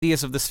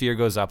radius of the sphere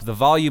goes up, the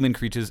volume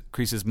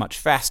increases much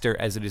faster,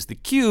 as it is the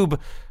cube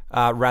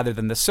rather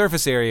than the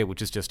surface area,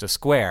 which is just a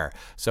square.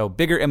 So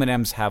bigger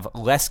M&Ms have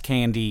less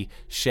candy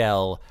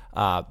shell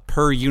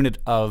per unit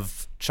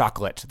of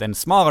chocolate than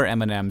smaller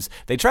M&Ms.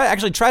 They try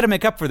to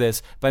make up for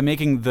this by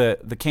making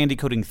the candy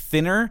coating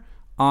thinner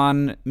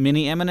on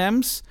mini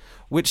M&Ms,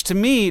 which to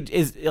me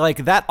is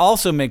like that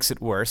also makes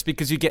it worse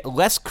because you get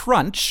less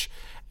crunch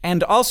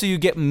and also you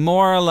get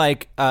more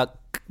like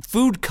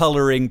food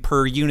coloring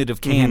per unit of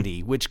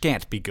candy, which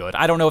can't be good.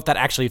 I don't know if that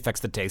actually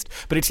affects the taste,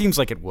 but it seems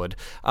like it would.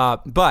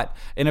 But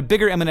in a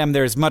bigger M&M,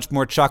 there is much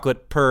more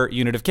chocolate per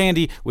unit of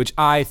candy, which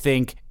I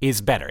think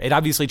is better. It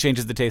obviously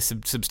changes the taste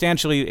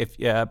substantially. If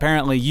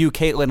apparently you,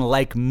 Caitlin,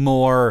 like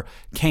more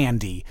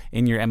candy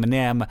in your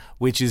M&M,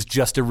 which is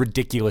just a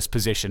ridiculous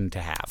position to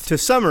have. To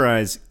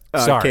summarize,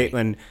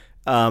 Caitlin,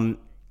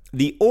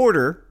 the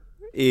order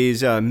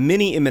is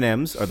mini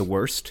M&Ms are the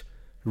worst.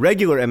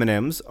 Regular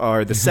M&Ms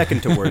are the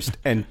second to worst,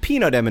 and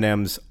peanut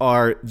M&Ms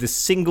are the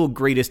single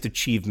greatest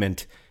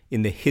achievement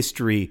in the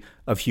history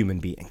of human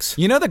beings.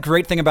 You know the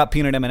great thing about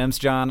peanut M&Ms,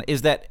 John,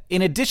 is that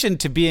in addition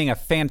to being a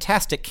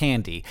fantastic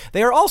candy,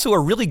 they are also a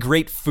really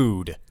great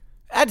food.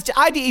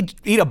 I'd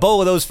eat a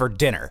bowl of those for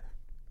dinner.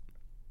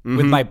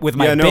 With my bagel,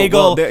 my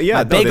bagel on the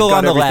left. They've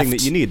got everything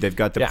that you need. They've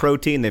got the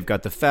protein, they've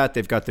got the fat,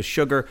 they've got the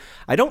sugar.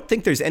 I don't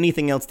think there's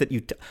anything else that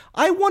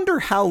I wonder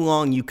how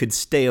long you could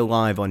stay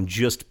alive on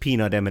just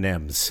peanut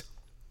M&Ms.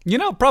 You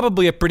know,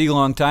 probably a pretty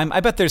long time. I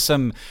bet there's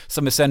some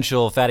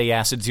essential fatty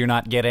acids you're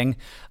not getting.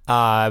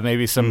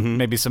 Maybe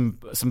some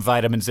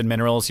vitamins and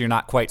minerals you're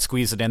not quite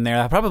squeezing in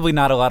there. Probably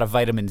not a lot of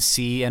vitamin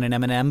C in an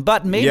M&M,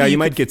 but maybe you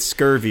might get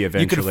scurvy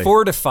eventually. You could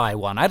fortify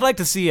one. I'd like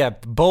to see a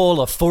bowl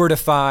of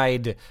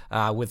fortified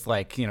with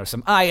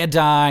some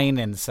iodine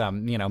and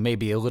some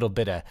maybe a little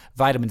bit of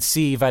vitamin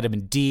C,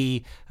 vitamin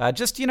D.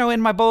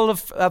 In my bowl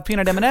of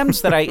peanut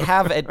M&Ms that I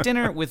have at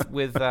dinner with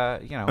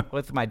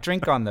my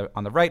drink on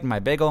the right and my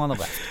bagel on the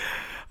left.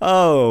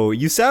 Oh,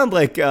 you sound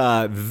like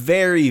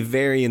very,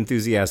 very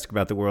enthusiastic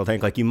about the world,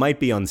 Hank, like you might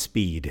be on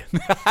speed.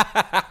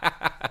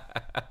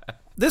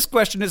 This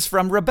question is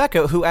from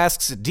Rebecca, who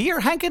asks,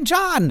 Dear Hank and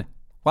John,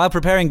 while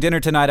preparing dinner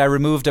tonight, I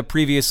removed a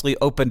previously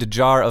opened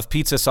jar of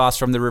pizza sauce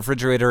from the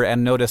refrigerator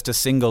and noticed a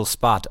single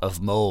spot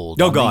of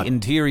mold on the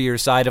interior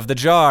side of the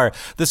jar.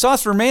 The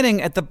sauce remaining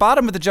at the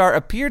bottom of the jar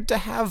appeared to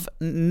have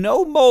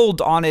no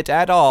mold on it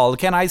at all.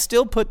 Can I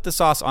still put the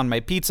sauce on my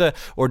pizza,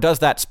 or does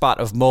that spot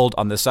of mold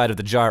on the side of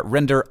the jar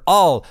render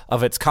all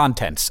of its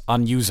contents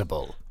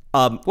unusable?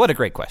 What a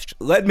great question.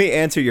 Let me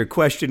answer your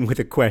question with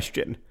a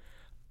question.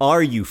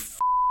 Are you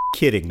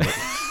kidding me?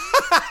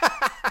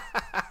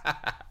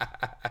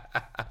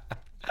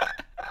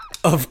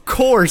 Of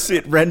course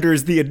it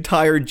renders the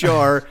entire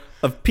jar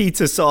of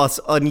pizza sauce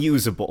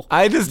unusable.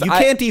 You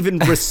can't even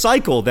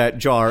recycle that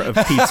jar of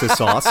pizza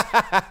sauce.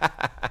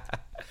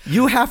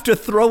 You have to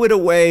throw it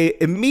away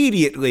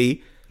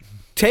immediately.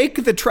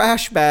 Take the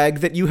trash bag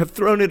that you have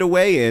thrown it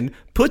away in,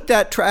 put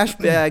that trash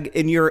bag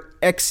in your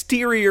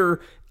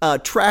exterior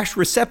trash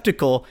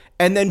receptacle,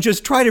 and then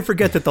just try to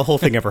forget that the whole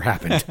thing ever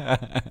happened.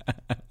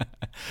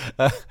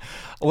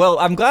 Well,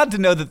 I'm glad to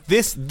know that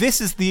this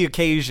is the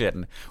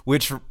occasion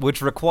which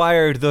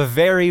required the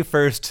very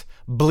first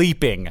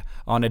bleeping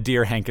on a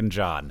Dear Hank and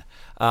John.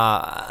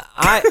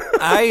 I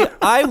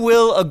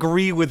will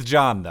agree with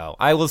John, though.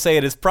 I will say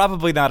it is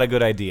probably not a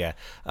good idea.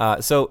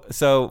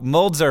 So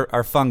molds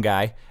are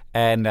fungi.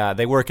 And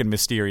they work in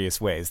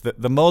mysterious ways.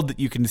 The mold that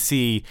you can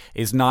see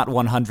is not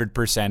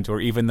 100%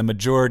 or even the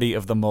majority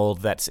of the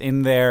mold that's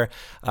in there.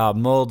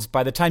 Molds,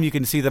 by the time you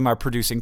can see them, are producing